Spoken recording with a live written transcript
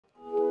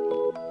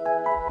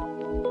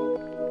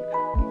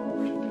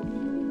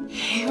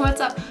What's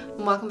up?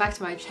 Welcome back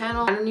to my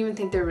channel. I don't even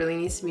think there really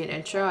needs to be an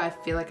intro. I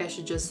feel like I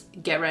should just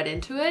get right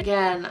into it.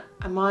 Again,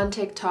 I'm on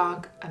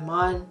TikTok, I'm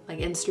on like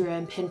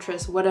Instagram,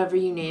 Pinterest, whatever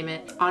you name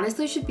it.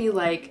 Honestly, it should be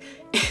like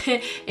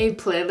a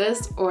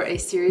playlist or a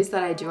series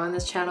that I do on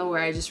this channel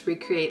where I just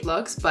recreate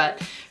looks,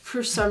 but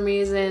for some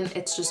reason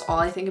it's just all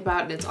I think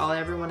about and it's all I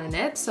ever want to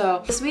knit.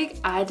 So this week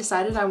I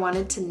decided I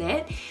wanted to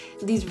knit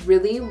these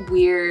really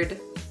weird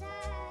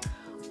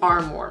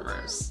arm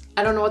warmers.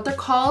 I don't know what they're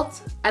called.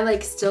 I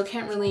like still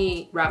can't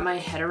really wrap my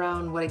head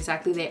around what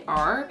exactly they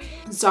are.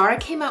 Zara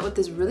came out with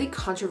this really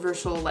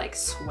controversial like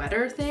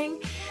sweater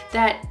thing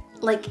that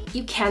like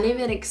you can't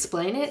even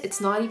explain it.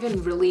 It's not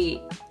even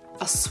really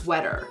a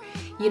sweater.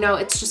 You know,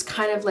 it's just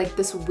kind of like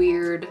this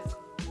weird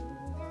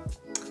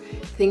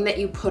thing that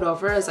you put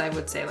over, as I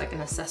would say, like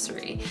an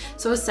accessory.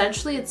 So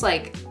essentially it's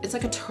like a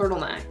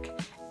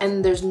turtleneck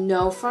and there's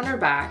no front or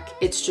back.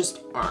 It's just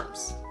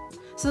arms.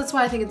 So that's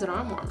why I think it's an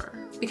arm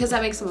warmer, because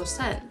that makes the most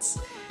sense.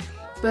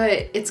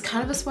 But it's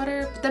kind of a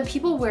sweater, but then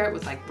people wear it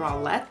with like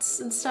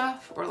bralettes and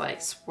stuff, or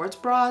like sports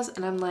bras,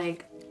 and I'm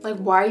like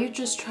why are you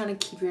just trying to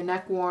keep your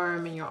neck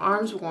warm and your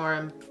arms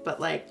warm, but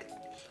like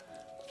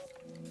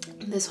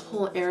this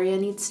whole area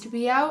needs to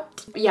be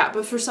out? Yeah,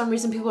 but for some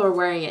reason people are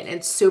wearing it and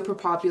it's super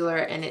popular,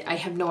 and I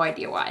have no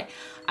idea why.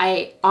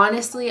 I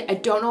honestly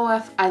don't know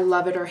if I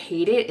love it or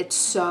hate it. It's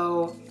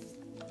so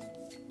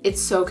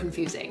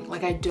confusing.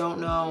 Like I don't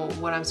know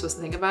what I'm supposed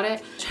to think about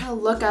it. I'm trying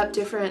to look up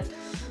different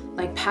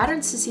like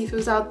patterns to see if it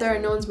was out there,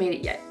 and no one's made it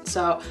yet.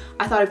 So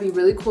I thought it'd be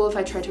really cool if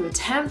I tried to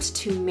attempt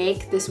to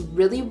make this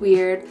really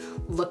weird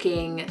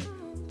looking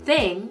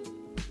thing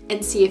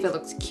and see if it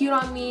looks cute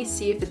on me,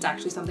 see if it's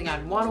actually something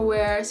I'd want to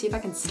wear, see if I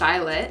can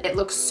style it. It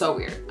looks so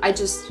weird. I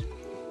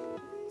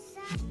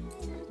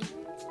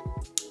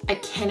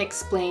can't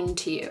explain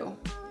to you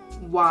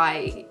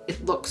why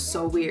it looks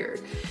so weird,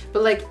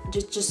 but like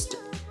just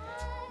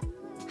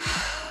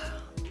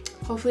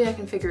hopefully I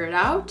can figure it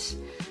out.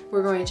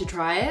 We're going to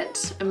try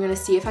it. I'm gonna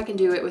see if I can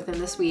do it within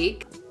this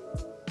week.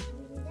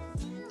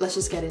 Let's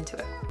just get into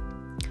it.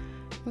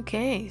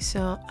 Okay,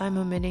 so I'm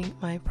omitting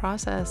my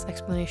process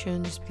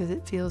explanation just because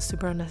it feels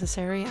super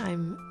unnecessary.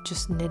 I'm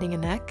just knitting a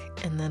neck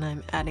and then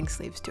I'm adding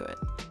sleeves to it.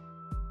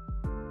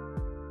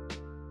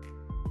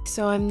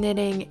 So I'm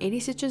knitting 80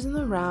 stitches in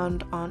the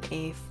round on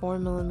a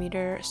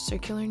 4mm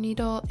circular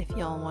needle. If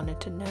y'all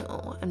wanted to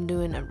know, I'm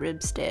doing a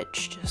rib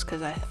stitch just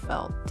because I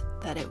felt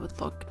that it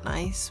would look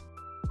nice.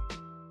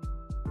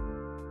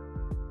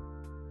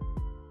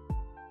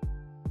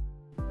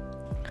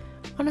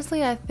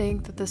 Honestly, I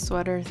think that the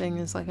sweater thing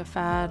is like a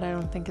fad. I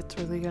don't think it's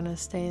really gonna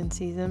stay in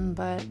season,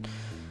 but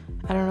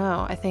I don't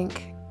know. I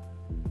think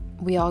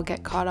we all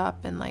get caught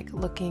up in like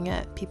looking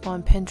at people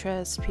on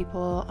Pinterest,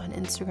 people on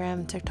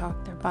Instagram,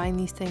 TikTok. They're buying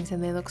these things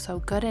and they look so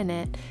good in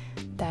it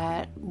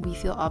that we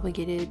feel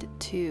obligated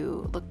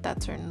to look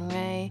that certain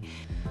way.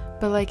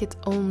 But like it's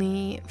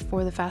only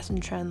for the fashion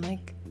trend.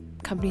 Like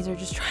companies are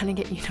just trying to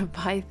get you to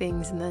buy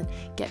things and then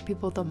get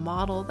people to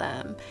model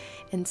them,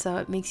 and so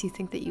it makes you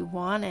think that you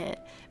want it,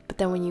 but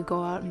then when you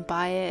go out and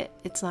buy it,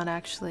 it's not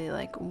actually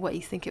like what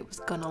you think it was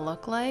gonna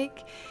look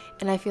like.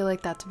 And I feel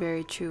like that's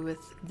very true with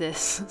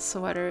this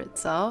sweater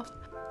itself.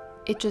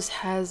 It just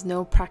has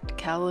no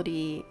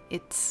practicality.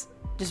 It's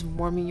just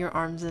warming your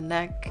arms and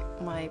neck.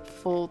 My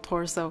full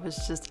torso is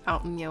just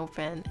out in the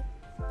open.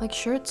 Like,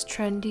 sure, it's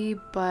trendy,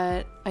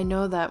 but I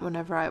know that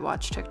whenever I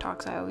watch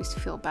TikToks, I always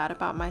feel bad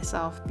about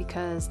myself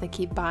because they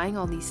keep buying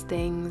all these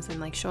things and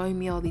like showing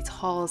me all these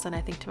hauls, and I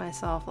think to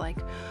myself like,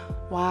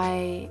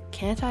 why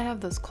can't I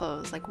have those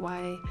clothes? Like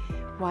why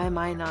am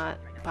I not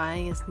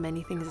buying as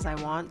many things as I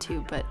want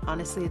to? But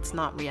honestly, it's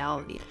not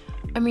reality.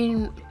 I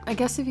mean, I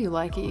guess if you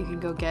like it, you can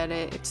go get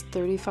it. It's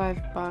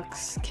 35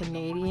 bucks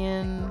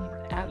Canadian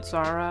at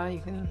Zara.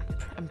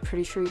 I'm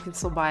pretty sure you can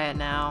still buy it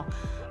now.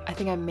 I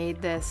think I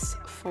made this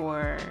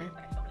for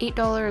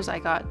 $8. I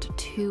got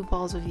 2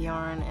 balls of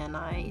yarn and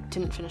I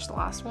didn't finish the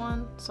last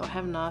one, so I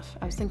have enough.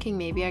 I was thinking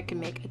maybe I could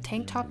make a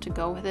tank top to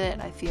go with it.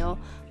 I feel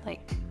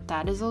like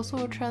that is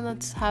also a trend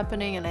that's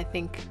happening, and I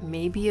think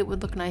maybe it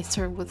would look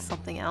nicer with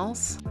something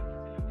else.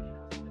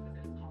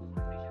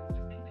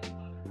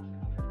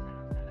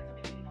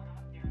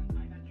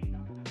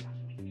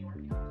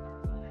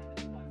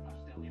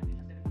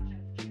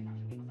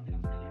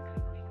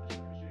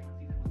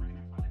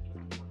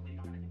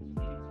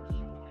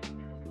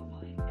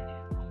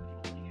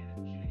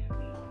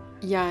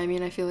 Yeah, I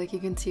mean, I feel like you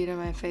can see it in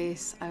my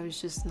face. I was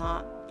just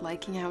not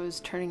liking how it was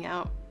turning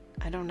out.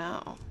 I don't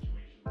know.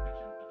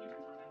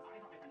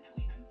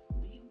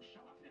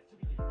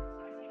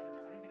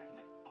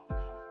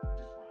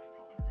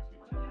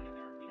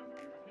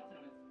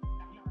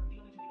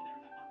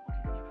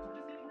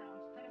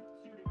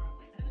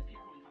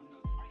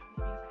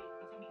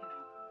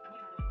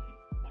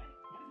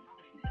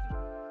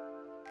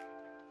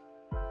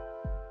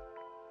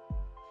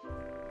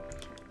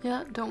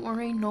 Yeah, don't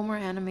worry, no more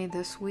anime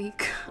this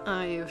week.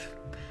 I've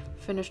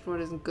finished what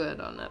is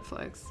good on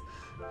Netflix.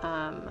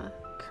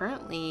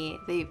 currently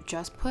they've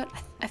just put,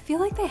 I feel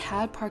like they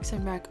had Parks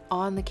and Rec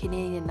on the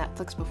Canadian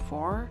Netflix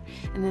before,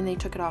 and then they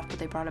took it off, but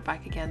they brought it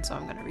back again, so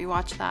I'm gonna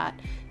rewatch that.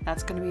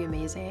 That's gonna be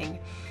amazing.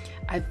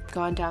 I've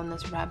gone down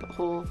this rabbit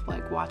hole of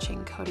like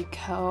watching Cody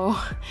Ko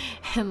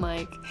and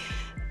like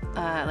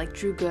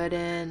Drew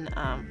Gooden,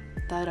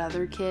 that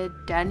other kid,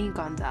 Danny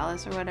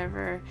Gonzalez or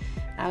whatever.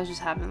 I was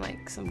just having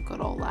like some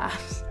good old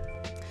laughs.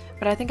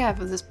 But I think I have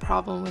this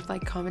problem with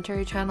like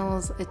commentary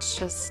channels. It's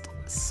just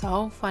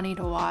so funny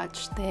to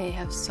watch. They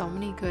have so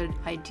many good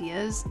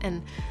ideas,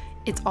 and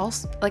it's all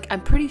like,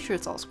 I'm pretty sure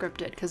it's all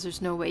scripted because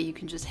there's no way you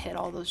can just hit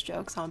all those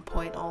jokes on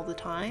point all the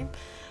time.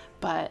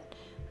 But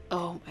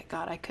oh my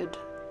god, I could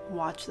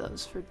watch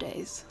those for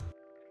days.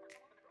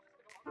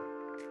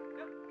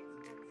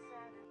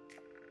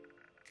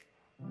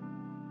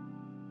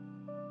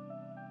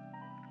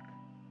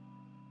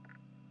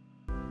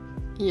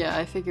 Yeah,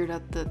 I figured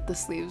out that the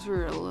sleeves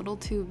were a little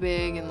too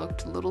big and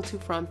looked a little too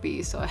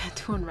frumpy, so I had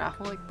to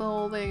unravel like the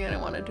whole thing, and I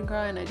wanted to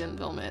cry and I didn't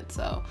film it,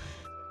 so.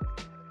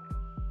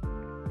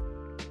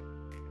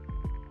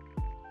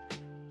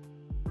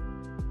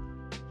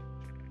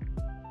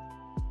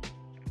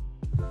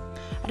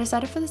 I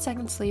decided for the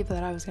second sleeve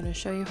that I was going to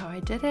show you how I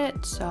did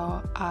it,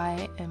 so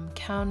I am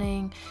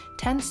counting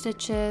 10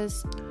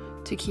 stitches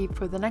to keep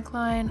for the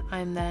neckline.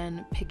 I'm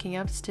then picking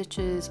up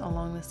stitches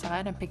along the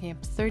side. I'm picking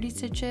up 30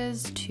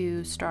 stitches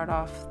to start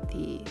off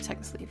the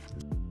second sleeve.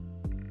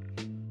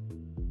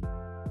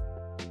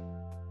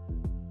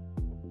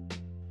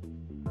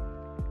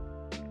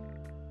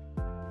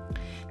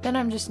 Then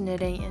I'm just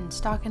knitting in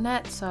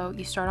stockinette, so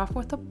you start off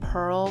with a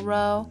purl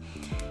row,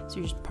 so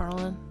you're just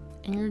purling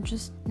and you're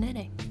just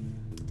knitting.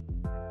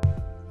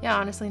 Yeah,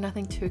 honestly,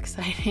 nothing too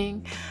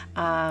exciting.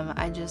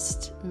 I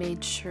just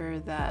made sure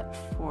that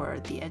for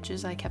the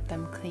edges I kept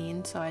them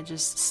clean, so I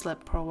just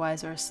slip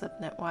purlwise or slip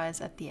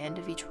knitwise at the end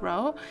of each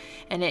row,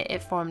 and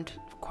it formed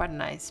quite a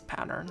nice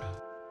pattern.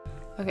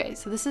 Okay,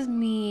 so this is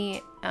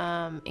me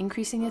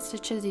increasing the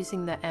stitches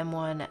using the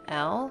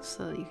M1L,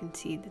 so you can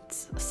see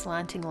it's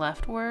slanting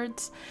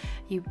leftwards.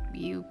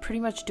 You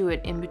pretty much do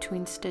it in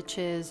between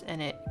stitches,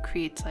 and it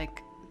creates like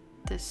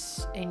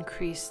this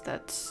increase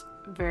that's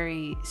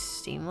very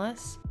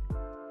seamless.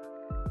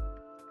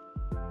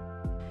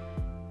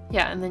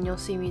 Yeah, and then you'll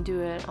see me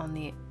do it on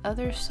the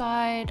other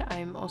side.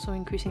 I'm also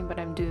increasing, but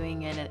I'm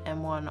doing it at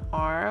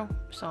M1R,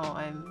 so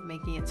I'm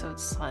making it so it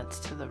slants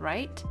to the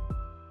right.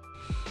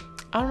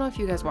 I don't know if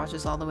you guys watch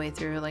this all the way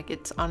through, like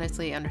it's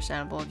honestly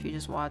understandable if you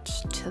just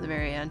watch to the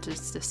very end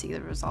just to see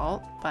the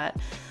result, but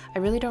I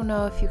really don't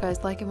know if you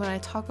guys like it when I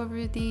talk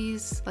over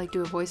these, like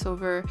do a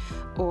voiceover,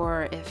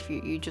 or if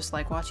you just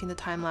like watching the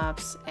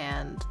time-lapse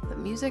and the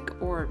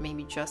music, or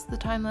maybe just the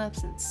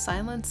time-lapse and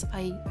silence.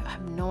 I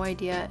have no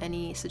idea.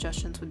 Any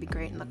suggestions would be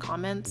great in the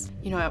comments.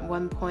 You know, at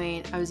one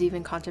point I was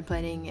even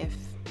contemplating if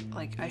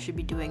like I should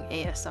be doing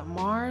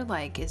ASMR,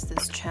 like is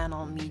this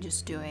channel me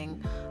just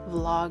doing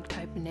vlog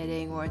type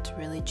knitting where it's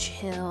really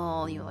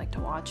chill, you like to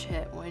watch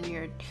it when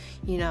you're,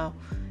 you know,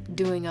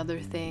 doing other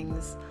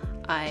things.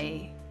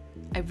 I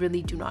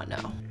really do not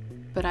know,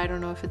 but I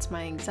don't know if it's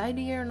my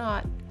anxiety or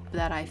not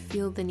that I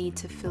feel the need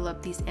to fill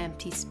up these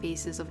empty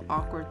spaces of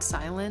awkward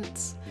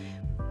silence.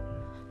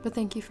 But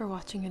thank you for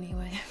watching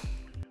anyway.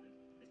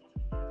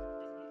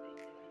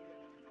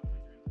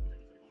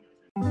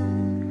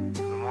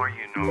 The more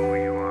you know who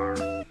you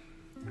are.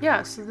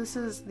 Yeah, so this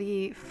is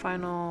the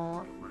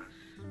final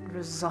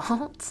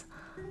result.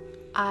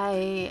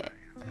 I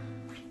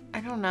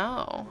don't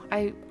know.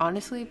 I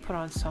honestly put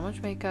on so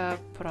much makeup,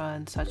 put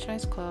on such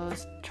nice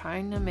clothes,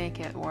 trying to make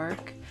it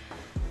work,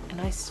 and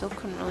I still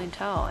couldn't really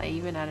tell. I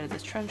even added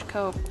this trench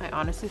coat. I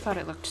honestly thought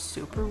it looked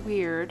super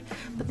weird,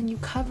 but then you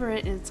cover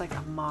it and it's like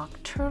a mock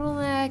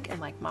turtleneck and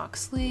like mock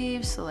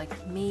sleeves, so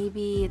like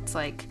maybe it's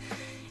like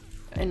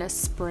in a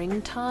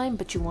springtime,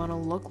 but you want to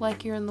look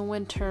like you're in the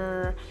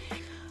winter.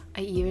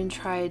 I even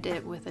tried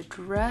it with a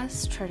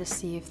dress, try to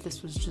see if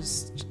this was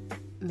just,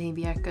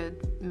 maybe I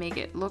could make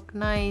it look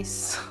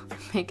nice,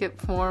 make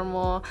it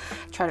formal.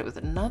 Tried it with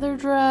another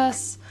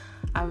dress.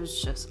 I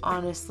was just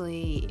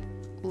honestly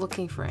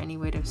looking for any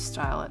way to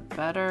style it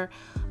better.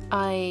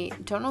 I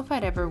don't know if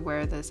I'd ever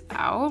wear this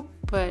out,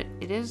 but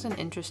it is an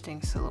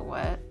interesting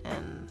silhouette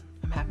and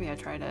I'm happy I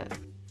tried it.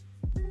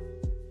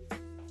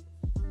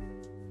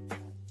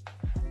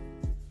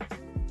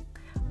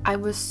 I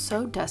was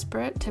so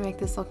desperate to make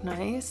this look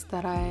nice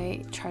that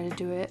I tried to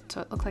do it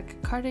so it looked like a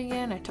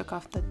cardigan. I took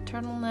off the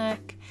turtleneck.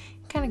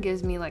 It kind of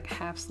gives me like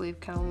half sleeve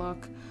kind of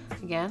look.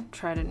 Again,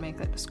 tried to make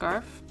that a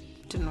scarf.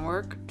 Didn't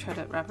work. Tried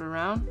to wrap it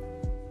around.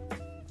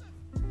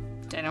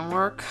 Didn't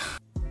work.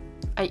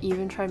 I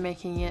even tried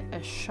making it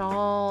a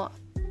shawl.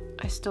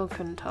 I still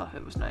couldn't tell if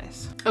it was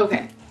nice.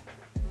 Okay.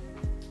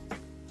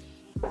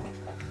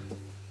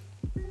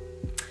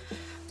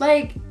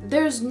 Like,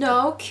 there's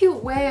no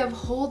cute way of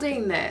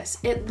holding this.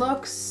 It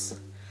looks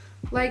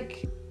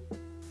like...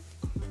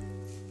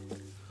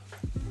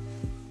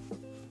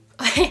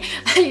 I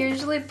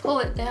usually pull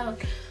it down,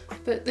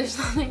 but there's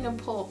nothing to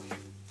pull.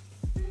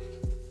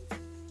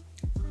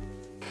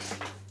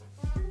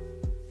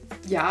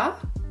 Yeah?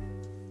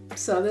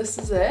 So this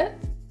is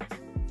it.